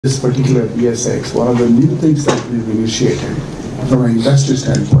This particular BSX, one of the new things that we've initiated from an industry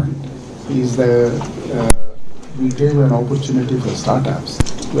standpoint is we gave an opportunity for startups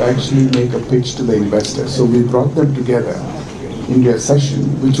to actually make a pitch to the investors. So we brought them together into a session,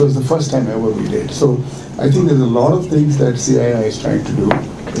 which was the first time ever we did. So I think there's a lot of things that CII is trying to do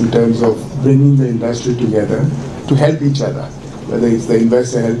in terms of bringing the industry together to help each other, whether it's the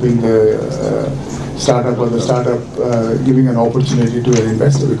investor helping the startup or the startup giving an opportunity to an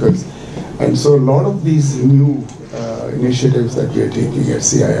investor. And so a lot of these new initiatives that we are taking at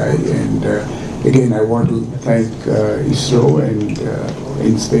CII, and again I want to thank ISRO and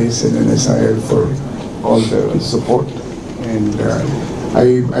InSpace and NSIL for all the support, and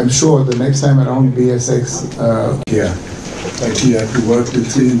I'm sure the next time around BSX actually have to work till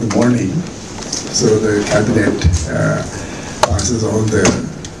 3 in the morning, so the cabinet passes all the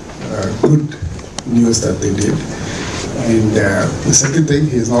good news that they did. And the second thing,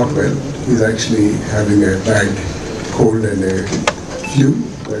 he's not well. He's actually having a bad cold and a flu,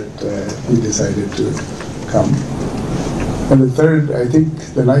 but he decided to come. And the third, I think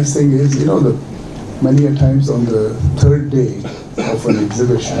the nice thing is, many a times on the third day of an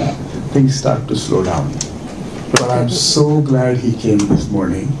exhibition, things start to slow down. But I'm so glad he came this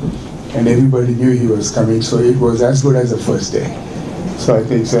morning, and everybody knew he was coming, so it was as good as the first day. So I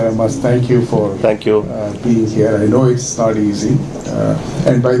think, sir, I must thank you for being here. I know it's not easy.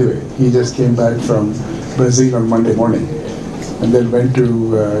 And by the way, he just came back from Brazil on Monday morning and then went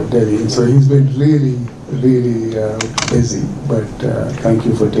to Delhi. And so he's been really, really busy. But thank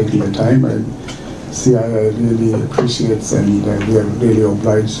you for taking the time. And CII really appreciates, and we are really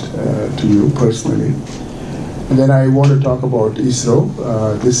obliged to you personally. And then I want to talk about ISRO.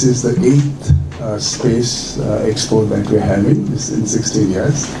 This is the 8th space expo that we're having in 16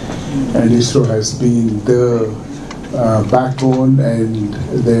 years. And ISRO has been the backbone, and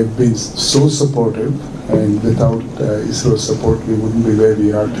they've been so supportive. And without ISRO's support, we wouldn't be where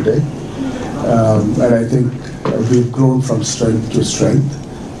we are today. And I think we've grown from strength to strength.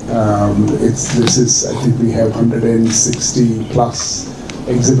 I think we have 160 plus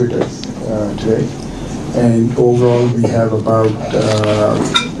exhibitors today. And overall, we have about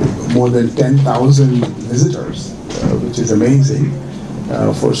more than 10,000 visitors, which is amazing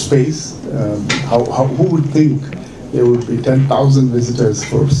for space. Who would think there would be 10,000 visitors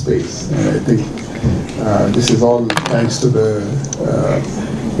for space? And I think this is all thanks to the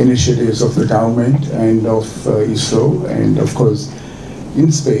initiatives of the government and of ISRO, and of course,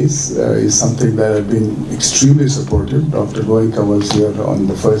 InSpace is something that I've been extremely supportive. Dr. Goenka was here on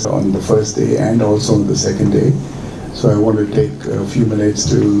the first day and also on the second day. So I want to take a few minutes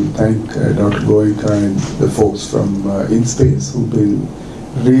to thank Dr. Goenka and the folks from InSpace who've been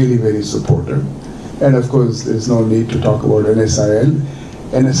really very supportive. And of course, there's no need to talk about NSIL.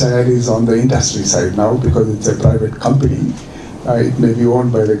 NSIL is on the industry side now because it's a private company. It may be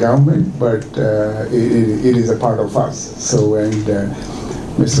owned by the government, but it is a part of us. So, and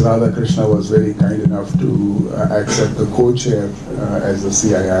Mr. Radhakrishna was very kind enough to accept the co-chair as the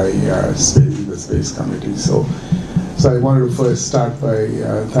CII in the Space Committee. So I wanted to first start by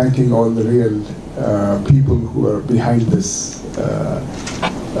thanking all the real people who are behind this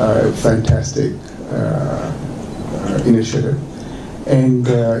fantastic initiative. And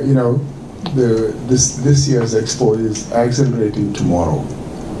this year's Expo is accelerating tomorrow.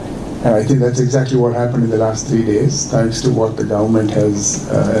 And I think that's exactly what happened in the last 3 days, thanks to what the government has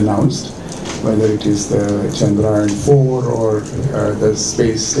announced, whether it is the Chandrayaan-4 or the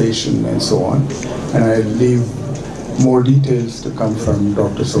space station and so on. And I'll leave more details to come from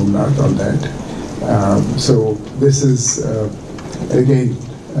Dr. Somanath on that. So this is, again,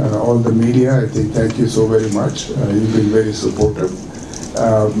 all the media, I think thank you so very much. You've been very supportive.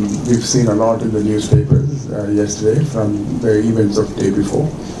 We've seen a lot in the newspapers yesterday from the events of the day before.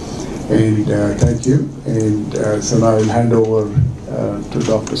 And thank you. And so now I'll hand over to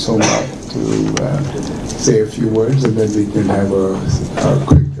Dr. Somanath to say a few words, and then we can have a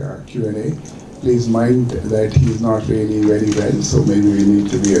quick Q&A. Please mind that he's not really very well, so maybe we need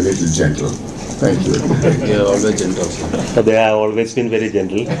to be a little gentle. Thank you. You're always gentle. They have always been very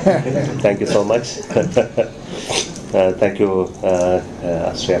gentle. Thank you so much. Thank you,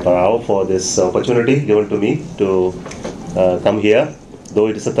 Ashriya Parao, for this opportunity given to me to come here. Though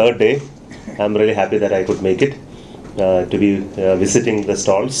it is the third day, I'm really happy that I could make it to be visiting the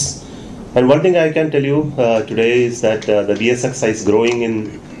stalls. And one thing I can tell you today is that the BSX is growing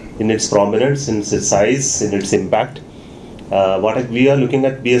in its prominence, in its size, in its impact. What we are looking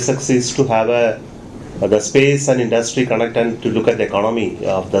at BSX is to have the space and industry connect and to look at the economy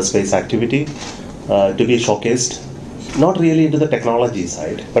of the space activity, to be showcased not really into the technology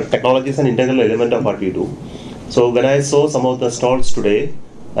side, but technology is an integral element of what we do. So when I saw some of the stalls today,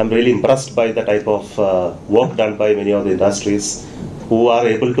 I'm really impressed by the type of work done by many of the industries who are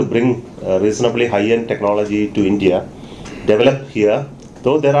able to bring reasonably high-end technology to India, develop here,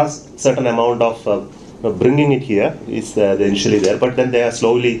 though there are certain amount of bringing it here is initially there, but then they are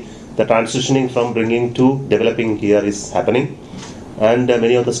slowly, the transitioning from bringing to developing here is happening. And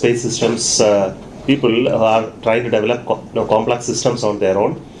many of the space systems people are trying to develop complex systems on their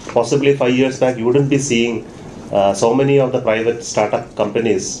own. Possibly 5 years back, you wouldn't be seeing so many of the private startup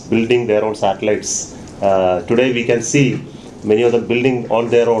companies building their own satellites. Today we can see many of them building on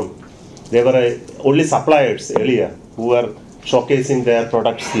their own. They were only suppliers earlier who were showcasing their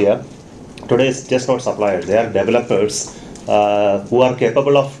products here. Today it's just not suppliers, they are developers who are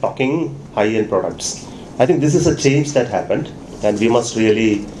capable of talking high-end products. I think this is a change that happened, and we must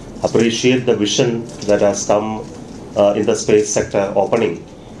really appreciate the vision that has come in the space sector opening,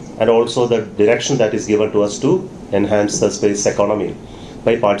 and also the direction that is given to us to enhance the space economy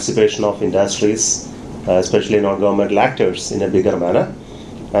by participation of industries, especially non-governmental actors, in a bigger manner.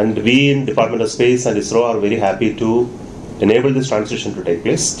 And we in Department of Space and ISRO are very happy to enable this transition to take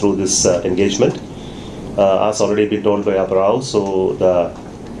place through this engagement. As already been told by Abrao, so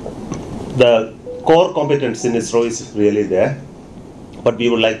the core competence in ISRO is really there, but we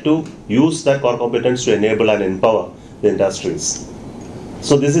would like to use that core competence to enable and empower the industries.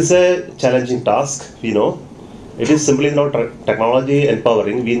 So this is a challenging task, we know. It is simply not technology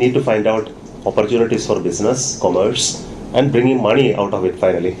empowering. We need to find out opportunities for business, commerce, and bringing money out of it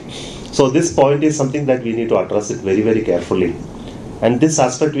finally. So this point is something that we need to address it very, very carefully. And this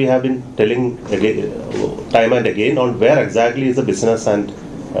aspect we have been telling again, time and again, on where exactly is the business and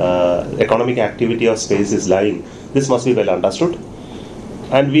economic activity of space is lying. This must be well understood.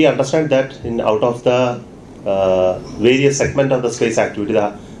 And we understand that out of the various segment of the space activity,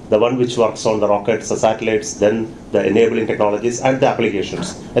 the one which works on the rockets, the satellites, then the enabling technologies and the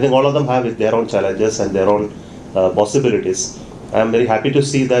applications. I think all of them have their own challenges and their own possibilities. I am very happy to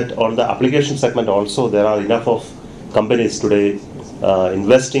see that on the application segment also there are enough of companies today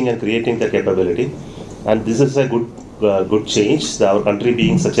investing and creating the capability. And this is a good change. Our country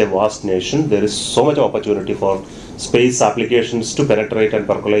being such a vast nation, there is so much opportunity for space applications to penetrate and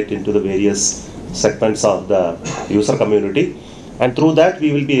percolate into the various segments of the user community. And through that,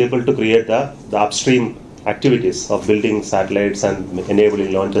 we will be able to create the upstream activities of building satellites and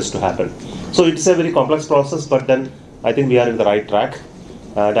enabling launches to happen. So it's a very complex process, but then I think we are in the right track.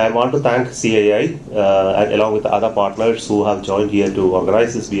 And I want to thank CAI and along with the other partners who have joined here to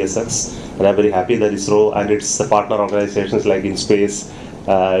organize this BSX. And I'm very happy that ISRO and its partner organizations like InSpace,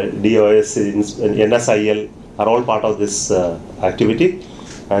 DOS, NSIL are all part of this activity.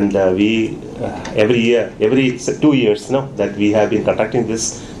 And we every 2 years that we have been conducting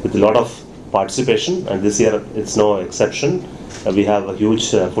this with a lot of participation, and this year it's no exception. We have a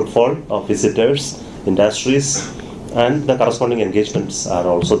huge footfall of visitors, industries, and the corresponding engagements are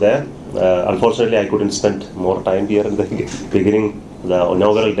also there. Unfortunately, I couldn't spend more time here in the beginning, the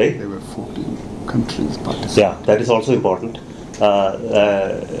inaugural day. There were 14 countries participating. Yeah, that is also important.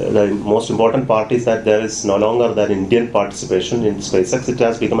 The most important part is that there is no longer the Indian participation in SpaceX. It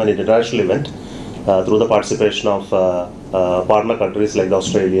has become an international event through the participation of partner countries like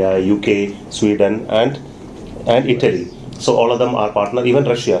Australia, UK, Sweden, and Italy. So all of them are partner. Even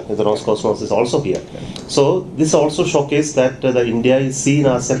Russia, the Roscosmos, is also here. So this also showcases that the India is seen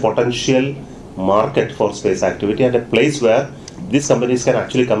as a potential market for space activity and a place where these companies can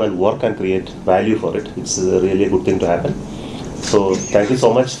actually come and work and create value for it. It's really a good thing to happen. So thank you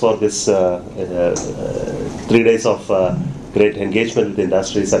so much for this 3 days of great engagement with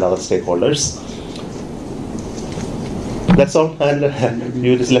industries and other stakeholders. That's all, and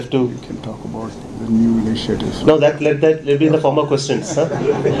you just left to. We can talk about the new initiatives. No, let be in the former questions. Huh?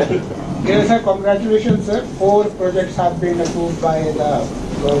 Yes, sir. Congratulations, sir. 4 projects have been approved by the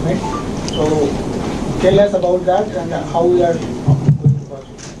government. So tell us about that and how we are going to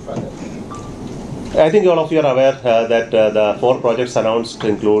proceed further. I think all of you are aware that the 4 projects announced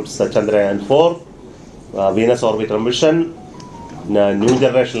includes the Chandrayaan-4, Venus Orbiter Mission, New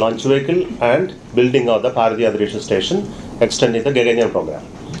Generation Launch Vehicle, and building of the Bharatiya Antarisha Station, extending the Gaganyaan program.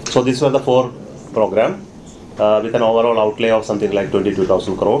 So these were the 4 programs with an overall outlay of something like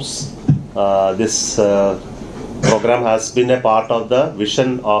 22,000 crores. This program has been a part of the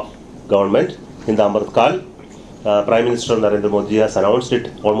vision of government in the Amrit Kal. Prime Minister Narendra Modi has announced it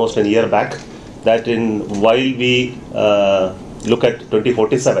almost a year back that while we look at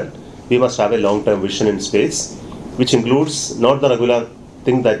 2047, we must have a long-term vision in space, which includes not the regular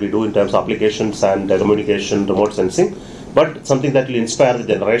thing that we do in terms of applications and communication, remote sensing, but something that will inspire the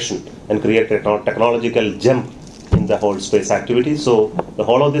generation and create a technological jump in the whole space activity. So the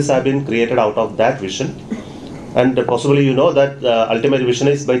whole of this have been created out of that vision. And possibly you know that the ultimate vision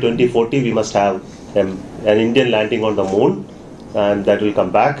is by 2040 we must have an Indian landing on the moon, and that will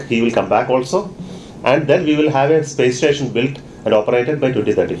come back. He will come back also. And then we will have a space station built and operated by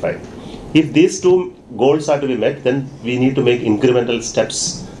 2035. If these two goals are to be met, then we need to make incremental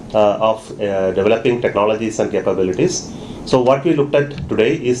steps of developing technologies and capabilities. So what we looked at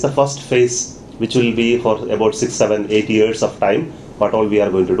today is the first phase, which will be for about 6, 7, 8 years of time, what all we are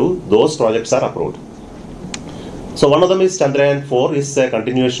going to do. Those projects are approved. So one of them is Chandrayaan 4, is a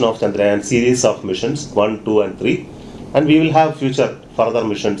continuation of Chandrayaan series of missions 1, 2 and 3. And we will have future further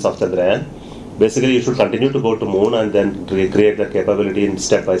missions of Chandrayaan. Basically, you should continue to go to moon and then create the capability in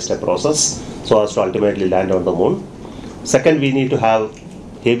step-by-step process so as to ultimately land on the moon. Second, we need to have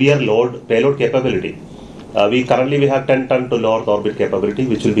heavier payload capability. We currently have 10 ton to low Earth orbit capability,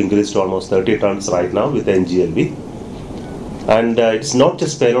 which will be increased to almost 30 tons right now with the NGLV. And it's not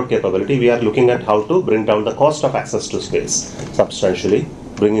just payload capability. We are looking at how to bring down the cost of access to space substantially,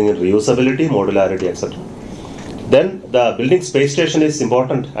 bringing in reusability, modularity, etc. Then the building space station is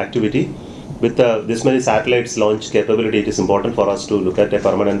important activity. With this many satellites launch capability, it is important for us to look at a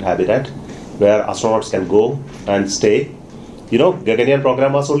permanent habitat where astronauts can go and stay. You know, Gaganyaan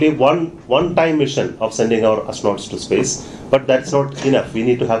program was only one-time mission of sending our astronauts to space, but that's not enough. We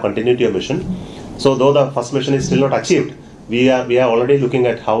need to have continuity of mission. So though the first mission is still not achieved, we are already looking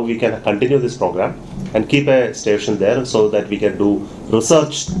at how we can continue this program and keep a station there so that we can do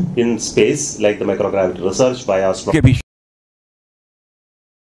research in space, like the microgravity research by astronauts.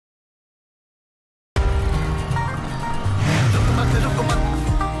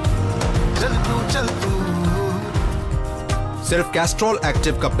 सिर्फ Castrol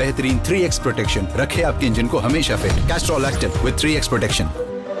active का बेहतरीन 3x protection रखे आपके engine को हमेशा fit. Castrol active with 3x protection.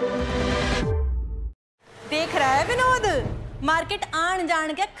 देख रहा है विनोद, मार्केट आन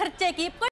जान के खर्चे की